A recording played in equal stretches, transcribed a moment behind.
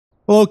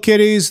Hello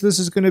kitties, this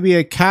is going to be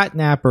a cat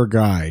napper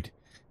guide.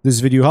 If this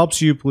video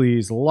helps you,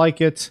 please like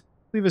it,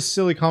 leave a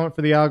silly comment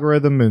for the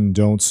algorithm, and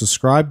don't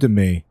subscribe to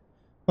me.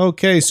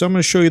 Okay, so I'm going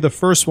to show you the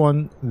first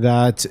one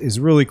that is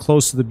really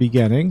close to the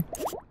beginning.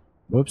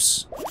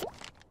 Whoops.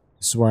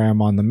 This is where I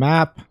am on the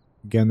map.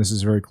 Again, this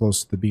is very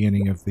close to the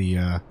beginning of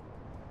the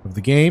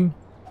game.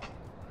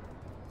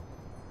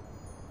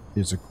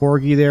 There's a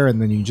corgi there,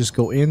 and then you just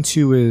go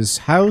into his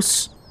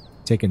house,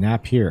 take a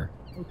nap here.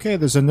 Okay,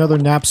 there's another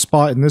nap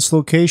spot in this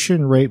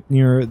location right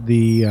near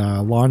the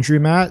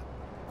laundromat.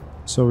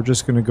 So we're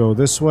just going to go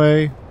this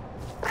way,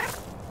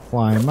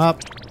 climb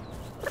up,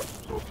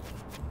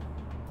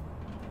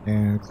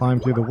 and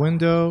climb through the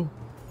window.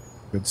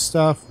 Good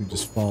stuff. We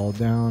just fall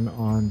down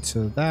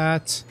onto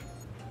that.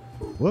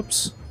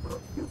 Whoops.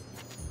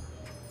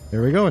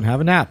 There we go, and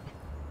have a nap.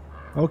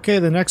 Okay,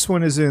 the next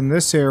one is in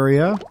this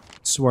area.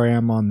 This is where I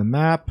am on the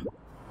map.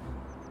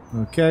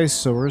 Okay,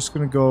 so we're just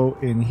going to go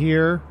in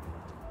here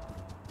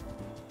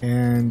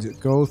and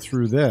go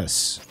through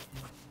this.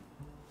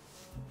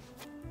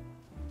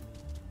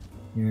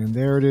 And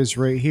there it is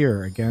right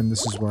here. Again,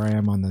 this is where I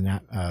am on the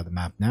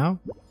map now.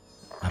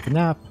 Have a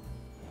nap.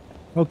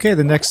 Okay,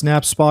 the next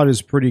nap spot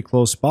is pretty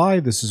close by.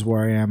 This is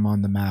where I am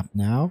on the map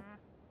now.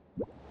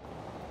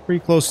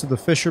 Pretty close to the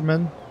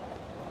fisherman.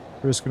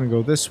 We're just going to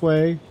go this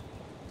way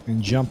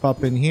and jump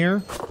up in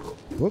here.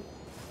 Whoop.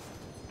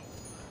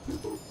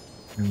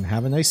 And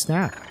have a nice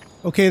nap.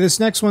 Okay, this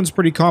next one's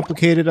pretty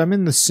complicated. I'm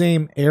in the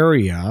same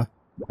area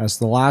as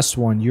the last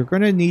one. You're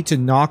going to need to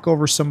knock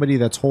over somebody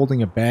that's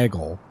holding a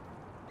bagel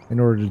in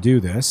order to do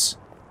this.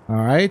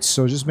 Alright,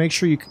 so just make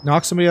sure you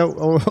knock somebody out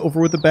over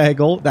with a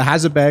bagel that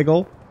has a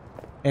bagel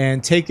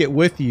and take it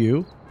with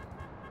you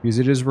because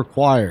it is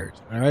required.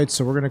 Alright,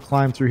 so we're going to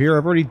climb through here.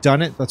 I've already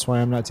done it. That's why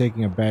I'm not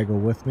taking a bagel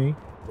with me.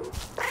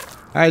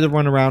 I had to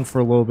run around for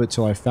a little bit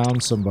till I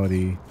found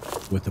somebody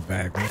with a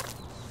bagel.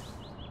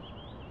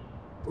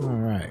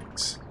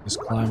 Alright, just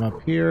climb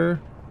up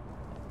here.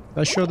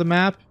 Did I show the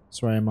map?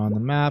 That's where I am on the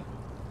map.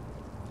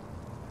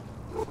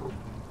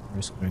 I'm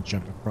just going to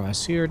jump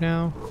across here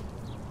now.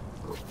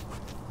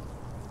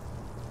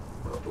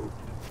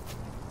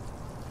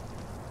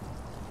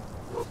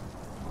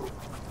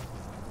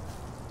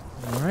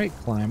 Alright,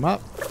 climb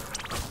up.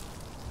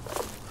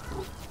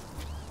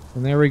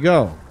 And there we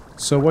go.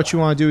 So what you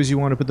want to do is you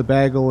want to put the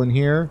bagel in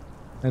here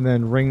and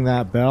then ring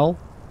that bell.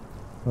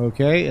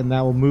 Okay, and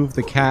that will move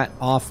the cat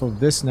off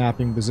of this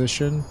napping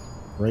position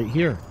right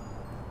here.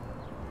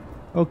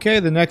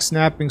 Okay, the next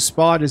napping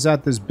spot is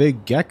at this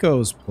big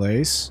gecko's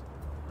place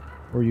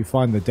where you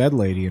find the dead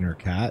lady and her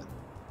cat.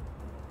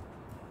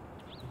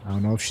 I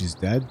don't know if she's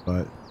dead,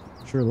 but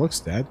sure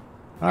looks dead.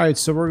 Alright,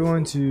 so we're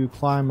going to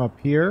climb up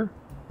here.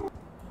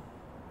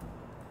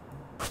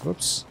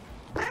 Whoops.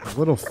 A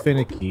little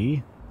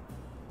finicky.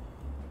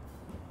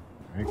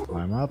 Alright,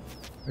 climb up.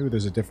 Maybe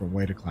there's a different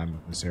way to climb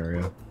up this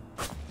area.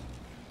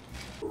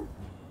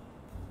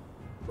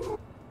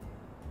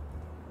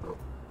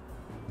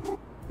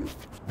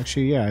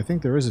 Actually, yeah, I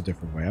think there is a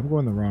different way. I'm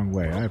going the wrong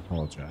way. I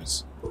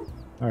apologize.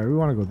 Alright, we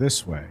want to go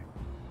this way.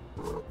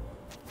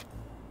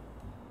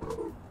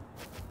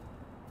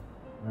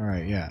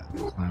 Alright, yeah.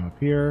 Climb up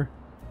here.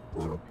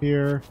 Climb up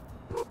here.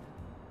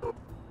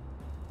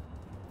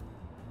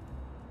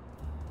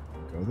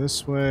 Go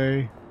this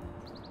way.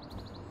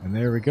 And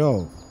there we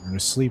go. We're going to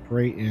sleep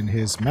right in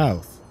his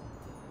mouth.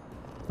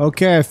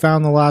 Okay, I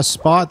found the last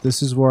spot.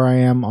 This is where I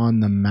am on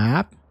the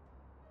map.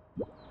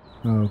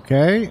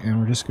 Okay, and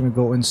we're just going to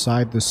go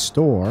inside the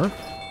store.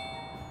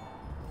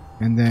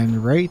 And then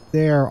right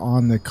there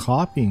on the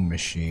copying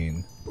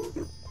machine,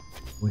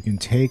 we can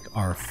take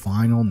our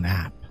final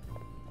nap.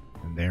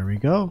 And there we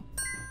go.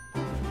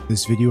 If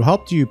this video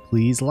helped you,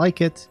 please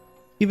like it.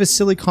 Leave a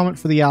silly comment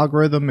for the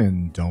algorithm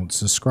and don't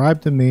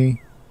subscribe to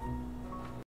me.